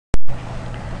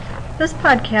This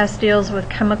podcast deals with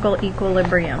chemical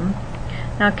equilibrium.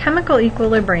 Now, chemical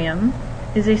equilibrium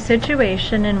is a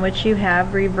situation in which you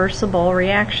have reversible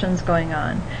reactions going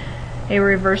on. A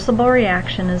reversible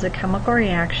reaction is a chemical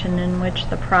reaction in which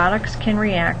the products can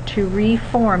react to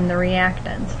reform the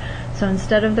reactants. So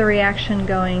instead of the reaction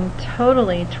going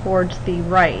totally towards the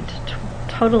right,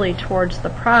 totally towards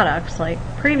the products like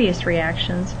previous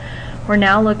reactions, we're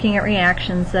now looking at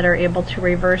reactions that are able to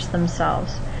reverse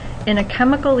themselves. In a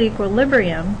chemical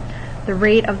equilibrium, the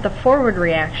rate of the forward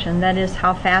reaction, that is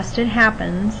how fast it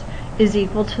happens, is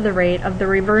equal to the rate of the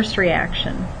reverse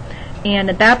reaction. And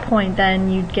at that point then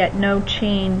you'd get no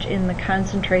change in the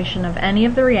concentration of any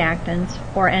of the reactants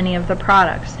or any of the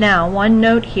products. Now, one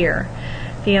note here.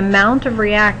 The amount of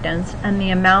reactants and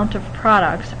the amount of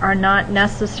products are not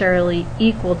necessarily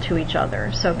equal to each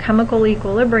other. So chemical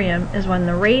equilibrium is when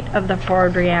the rate of the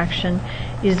forward reaction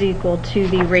is equal to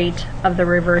the rate of the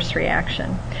reverse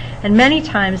reaction. And many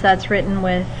times that's written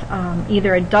with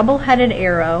either a double-headed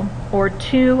arrow or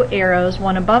two arrows,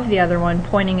 one above the other one,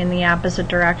 pointing in the opposite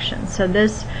direction. So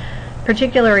this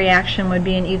particular reaction would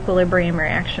be an equilibrium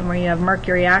reaction where you have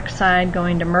mercury oxide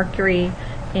going to mercury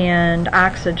and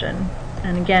oxygen.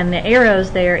 And again, the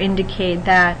arrows there indicate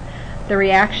that the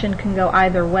reaction can go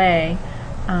either way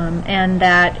and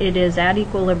that it is at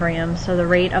equilibrium, so the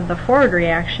rate of the forward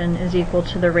reaction is equal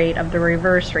to the rate of the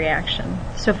reverse reaction.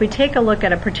 So if we take a look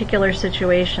at a particular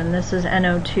situation, this is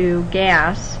NO2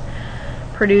 gas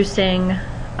producing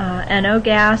NO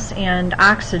gas and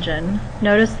oxygen.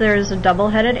 Notice there's a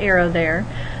double-headed arrow there,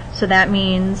 so that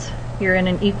means you're in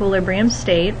an equilibrium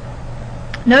state.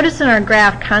 Notice in our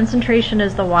graph, concentration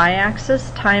is the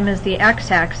y-axis, time is the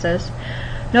x-axis.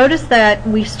 Notice that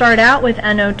we start out with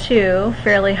NO2,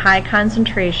 fairly high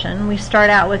concentration. We start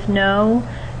out with no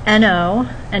NO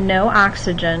and no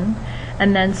oxygen,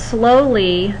 and then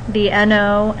slowly the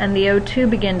NO and the O2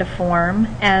 begin to form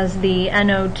as the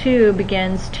NO2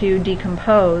 begins to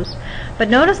decompose. But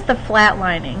notice the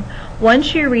flatlining.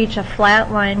 Once you reach a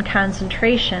flatline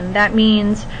concentration, that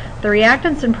means the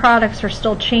reactants and products are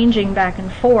still changing back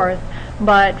and forth,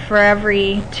 but for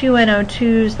every two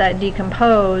NO2s that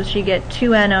decompose, you get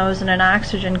two NOs and an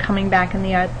oxygen coming back in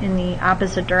the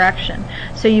opposite direction.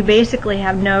 So you basically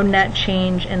have no net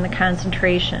change in the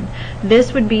concentration.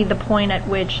 This would be the point at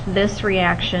which this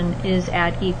reaction is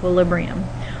at equilibrium.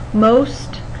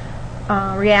 Most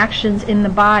reactions in the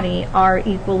body are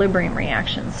equilibrium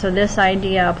reactions, so this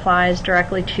idea applies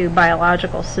directly to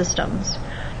biological systems.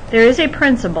 There is a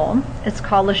principle, it's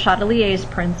called the Chatelier's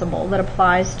principle, that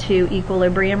applies to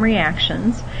equilibrium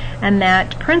reactions, and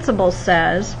that principle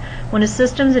says when a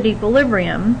system's at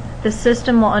equilibrium, the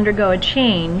system will undergo a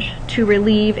change to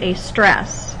relieve a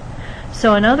stress.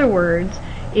 So in other words,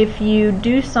 if you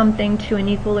do something to an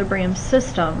equilibrium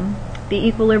system, the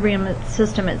equilibrium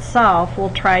system itself will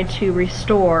try to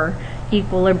restore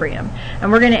equilibrium.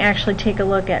 And we're going to actually take a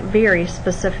look at very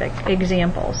specific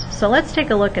examples. So let's take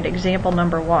a look at example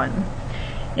number 1.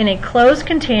 In a closed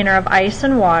container of ice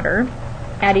and water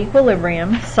at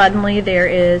equilibrium, suddenly there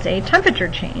is a temperature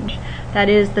change. That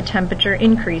is, the temperature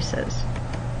increases.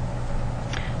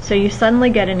 So you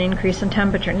suddenly get an increase in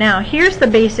temperature. Now, here's the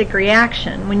basic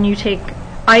reaction. When you take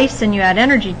ice and you add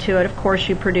energy to it, of course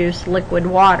you produce liquid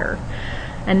water.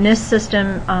 And this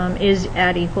system is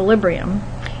at equilibrium.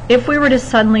 If we were to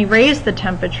suddenly raise the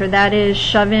temperature, that is,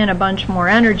 shove in a bunch more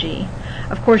energy,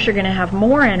 of course you're going to have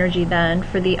more energy then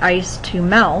for the ice to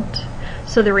melt.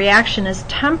 So the reaction is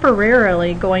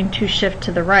temporarily going to shift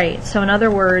to the right. So in other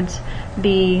words,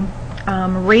 the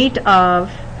rate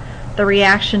of the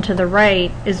reaction to the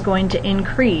right is going to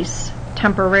increase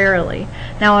temporarily.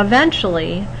 Now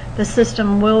eventually the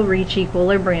system will reach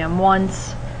equilibrium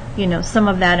once some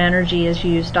of that energy is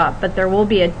used up, but there will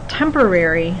be a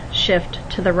temporary shift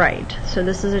to the right. So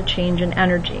this is a change in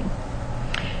energy.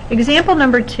 Example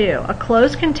number 2, a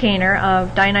closed container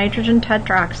of dinitrogen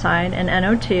tetroxide and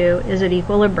NO2 is at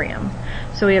equilibrium.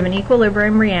 So we have an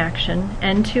equilibrium reaction.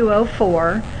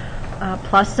 N2O4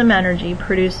 plus some energy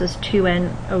produces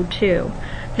 2NO2.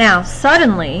 Now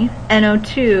suddenly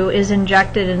NO2 is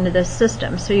injected into this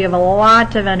system, so you have a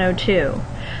lot of NO2.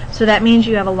 So that means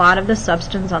you have a lot of the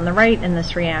substance on the right in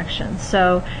this reaction.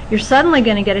 So you're suddenly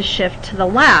going to get a shift to the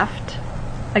left,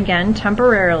 again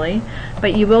temporarily,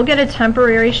 but you will get a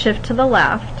temporary shift to the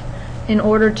left in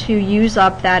order to use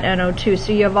up that NO2.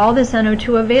 So you have all this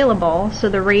NO2 available, so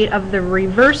the rate of the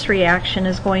reverse reaction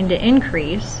is going to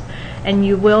increase, and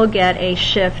you will get a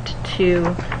shift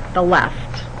to the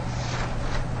left.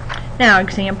 Now,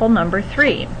 example number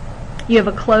 3. You have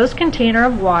a closed container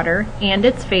of water and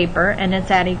its vapor, and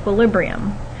it's at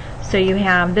equilibrium. So you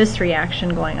have this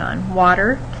reaction going on.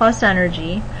 Water plus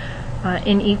energy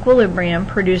in equilibrium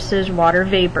produces water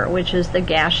vapor, which is the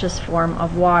gaseous form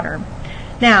of water.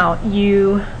 Now,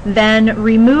 you then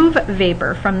remove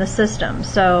vapor from the system.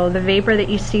 So the vapor that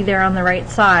you see there on the right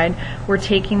side, we're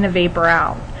taking the vapor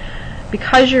out.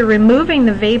 Because you're removing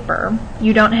the vapor,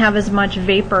 you don't have as much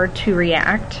vapor to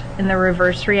react in the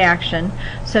reverse reaction.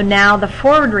 So now the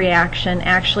forward reaction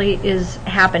actually is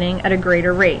happening at a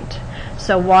greater rate.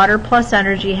 So water plus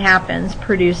energy happens,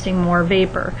 producing more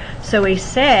vapor. So we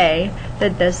say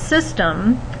that the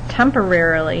system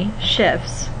temporarily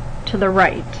shifts to the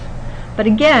right. But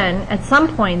again, at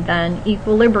some point then,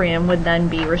 equilibrium would then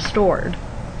be restored.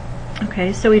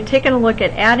 Okay, so we've taken a look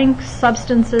at adding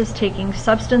substances, taking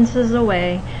substances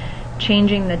away,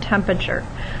 changing the temperature.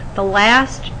 The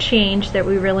last change that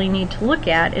we really need to look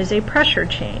at is a pressure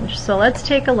change. So let's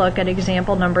take a look at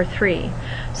example number 3.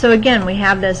 So again, we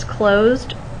have this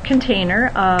closed container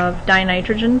of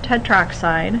dinitrogen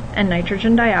tetroxide and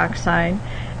nitrogen dioxide,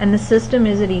 and the system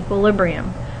is at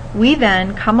equilibrium. We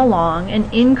then come along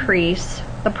and increase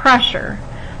the pressure.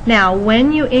 Now,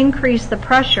 when you increase the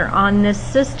pressure on this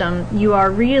system, you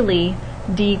are really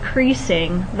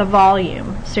decreasing the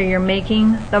volume. So you're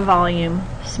making the volume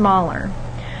smaller.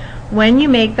 When you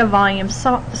make the volume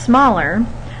smaller,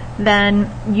 then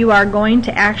you are going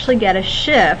to actually get a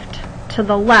shift to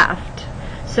the left.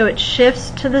 So it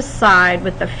shifts to the side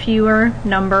with the fewer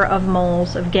number of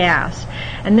moles of gas.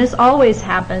 And this always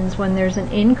happens when there's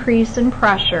an increase in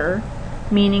pressure,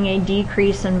 meaning a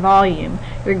decrease in volume.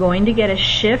 You're going to get a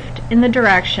shift in the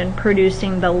direction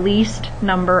producing the least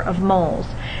number of moles.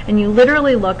 And you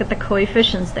literally look at the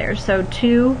coefficients there. So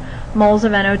 2 moles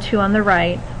of NO2 on the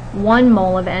right, 1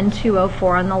 mole of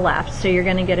N2O4 on the left. So you're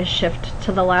going to get a shift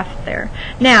to the left there.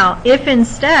 Now, if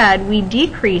instead we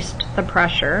decreased the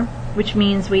pressure, which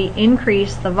means we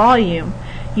increase the volume,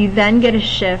 you then get a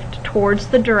shift towards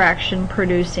the direction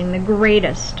producing the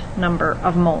greatest number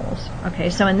of moles. Okay,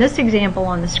 so in this example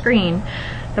on the screen,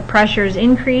 the pressure is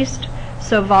increased,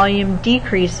 so volume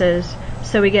decreases,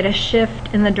 so we get a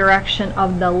shift in the direction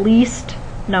of the least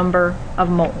number of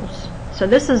moles. So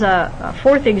this is a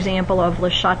fourth example of Le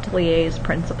Chatelier's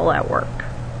principle at work.